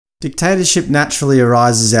Dictatorship naturally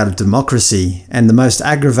arises out of democracy, and the most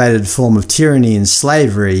aggravated form of tyranny and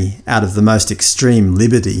slavery out of the most extreme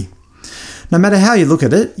liberty. No matter how you look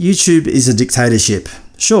at it, YouTube is a dictatorship.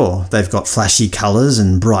 Sure, they've got flashy colours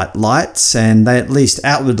and bright lights, and they at least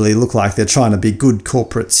outwardly look like they're trying to be good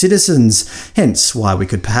corporate citizens, hence why we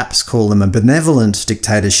could perhaps call them a benevolent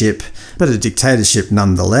dictatorship, but a dictatorship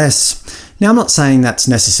nonetheless. Now, I'm not saying that's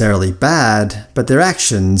necessarily bad, but their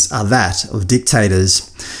actions are that of dictators.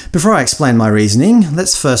 Before I explain my reasoning,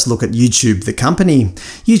 let's first look at YouTube the company.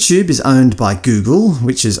 YouTube is owned by Google,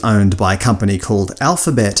 which is owned by a company called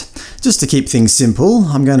Alphabet. Just to keep things simple,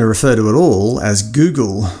 I'm going to refer to it all as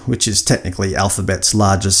Google, which is technically Alphabet's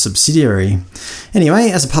largest subsidiary. Anyway,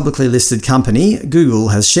 as a publicly listed company, Google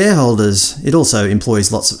has shareholders. It also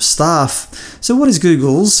employs lots of staff. So what is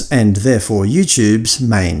Google's, and therefore YouTube's,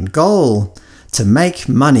 main goal? To make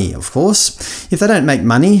money, of course. If they don't make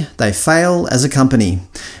money, they fail as a company.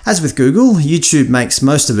 As with Google, YouTube makes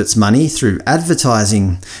most of its money through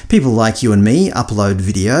advertising. People like you and me upload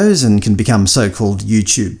videos and can become so-called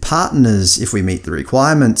YouTube partners if we meet the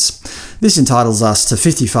requirements. This entitles us to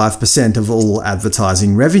 55% of all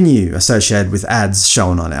advertising revenue associated with ads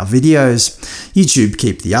shown on our videos. YouTube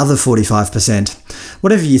keep the other 45%.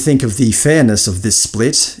 Whatever you think of the fairness of this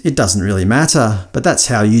split, it doesn't really matter, but that's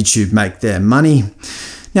how YouTube make their money.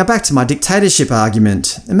 Now back to my dictatorship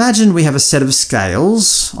argument. Imagine we have a set of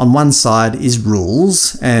scales. On one side is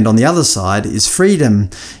rules, and on the other side is freedom.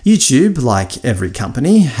 YouTube, like every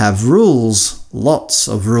company, have rules. Lots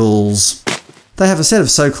of rules. They have a set of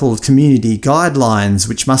so-called community guidelines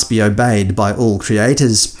which must be obeyed by all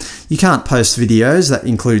creators. You can't post videos that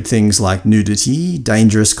include things like nudity,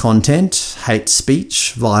 dangerous content, hate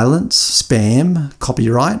speech, violence, spam,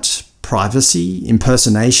 copyright, privacy,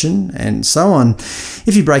 impersonation, and so on.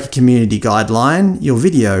 If you break a community guideline, your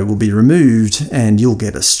video will be removed and you'll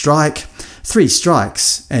get a strike. 3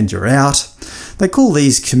 strikes and you're out. They call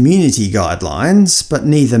these community guidelines, but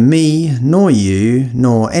neither me, nor you,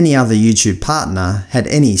 nor any other YouTube partner had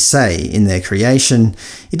any say in their creation.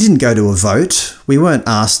 It didn't go to a vote. We weren't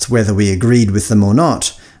asked whether we agreed with them or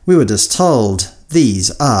not. We were just told, these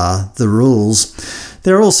are the rules.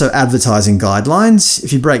 There are also advertising guidelines.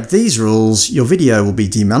 If you break these rules, your video will be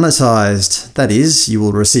demonetized. That is, you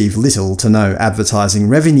will receive little to no advertising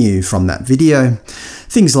revenue from that video.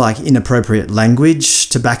 Things like inappropriate language,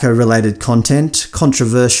 tobacco-related content,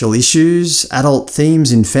 controversial issues, adult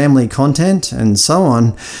themes in family content, and so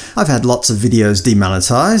on. I've had lots of videos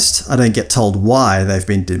demonetized. I don't get told why they've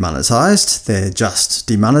been demonetized. They're just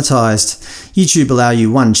demonetized. YouTube allow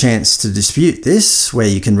you one chance to dispute this, where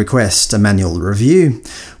you can request a manual review.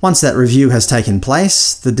 Once that review has taken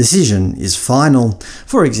place, the decision is final.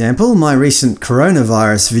 For example, my recent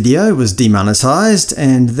coronavirus video was demonetized,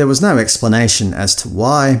 and there was no explanation as to why.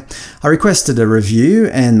 I requested a review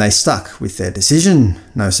and they stuck with their decision.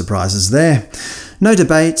 No surprises there. No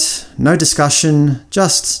debate, no discussion,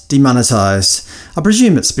 just demonetized. I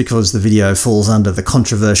presume it's because the video falls under the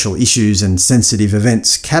controversial issues and sensitive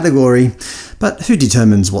events category. But who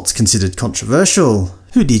determines what's considered controversial?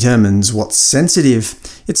 Who determines what's sensitive?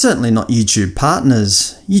 It's certainly not YouTube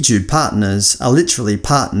partners. YouTube partners are literally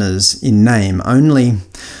partners in name only.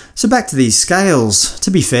 So back to these scales.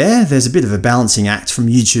 To be fair, there's a bit of a balancing act from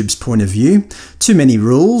YouTube's point of view. Too many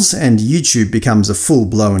rules and YouTube becomes a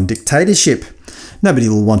full-blown dictatorship. Nobody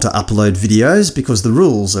will want to upload videos because the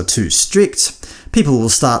rules are too strict. People will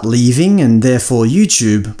start leaving and therefore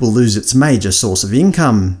YouTube will lose its major source of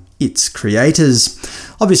income, its creators.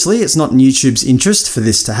 Obviously, it's not in YouTube's interest for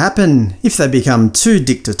this to happen. If they become too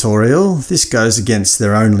dictatorial, this goes against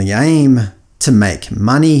their only aim, to make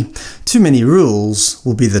money. Too many rules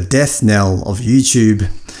will be the death knell of YouTube.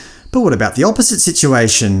 But what about the opposite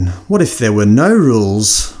situation? What if there were no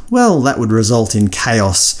rules? Well, that would result in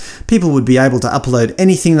chaos. People would be able to upload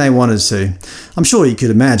anything they wanted to. I'm sure you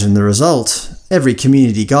could imagine the result. Every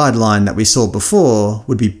community guideline that we saw before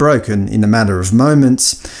would be broken in a matter of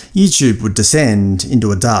moments. YouTube would descend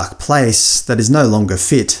into a dark place that is no longer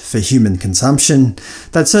fit for human consumption.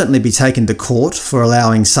 They'd certainly be taken to court for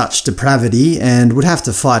allowing such depravity and would have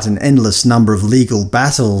to fight an endless number of legal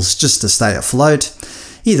battles just to stay afloat.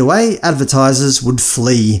 Either way, advertisers would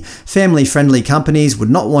flee. Family-friendly companies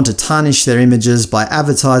would not want to tarnish their images by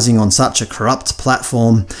advertising on such a corrupt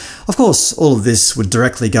platform. Of course, all of this would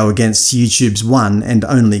directly go against YouTube's one and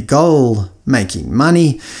only goal, making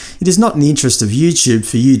money. It is not in the interest of YouTube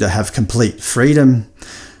for you to have complete freedom.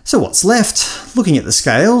 So what's left? Looking at the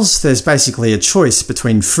scales, there's basically a choice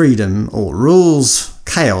between freedom or rules.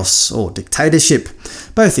 chaos or dictatorship.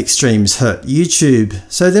 Both extremes hurt YouTube,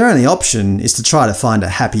 so their only option is to try to find a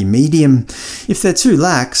happy medium. If they're too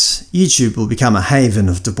lax, YouTube will become a haven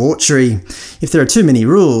of debauchery. If there are too many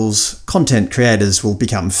rules, content creators will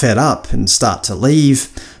become fed up and start to leave.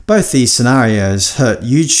 Both these scenarios hurt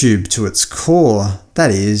YouTube to its core,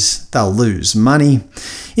 that is, they'll lose money.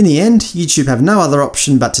 In the end, YouTube have no other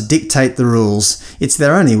option but to dictate the rules. It's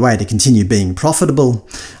their only way to continue being profitable.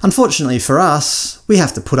 Unfortunately for us, we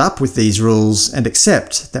have to put up with these rules and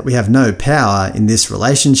accept that we have no power in this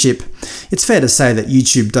relationship. It's fair to say that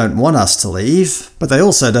YouTube don't want us to leave, but they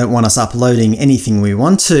also don't want us uploading anything we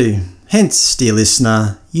want to. Hence, dear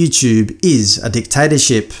listener, YouTube is a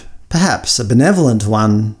dictatorship. Perhaps a benevolent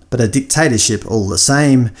one, but a dictatorship all the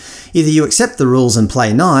same. Either you accept the rules and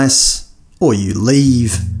play nice, or you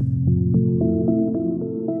leave.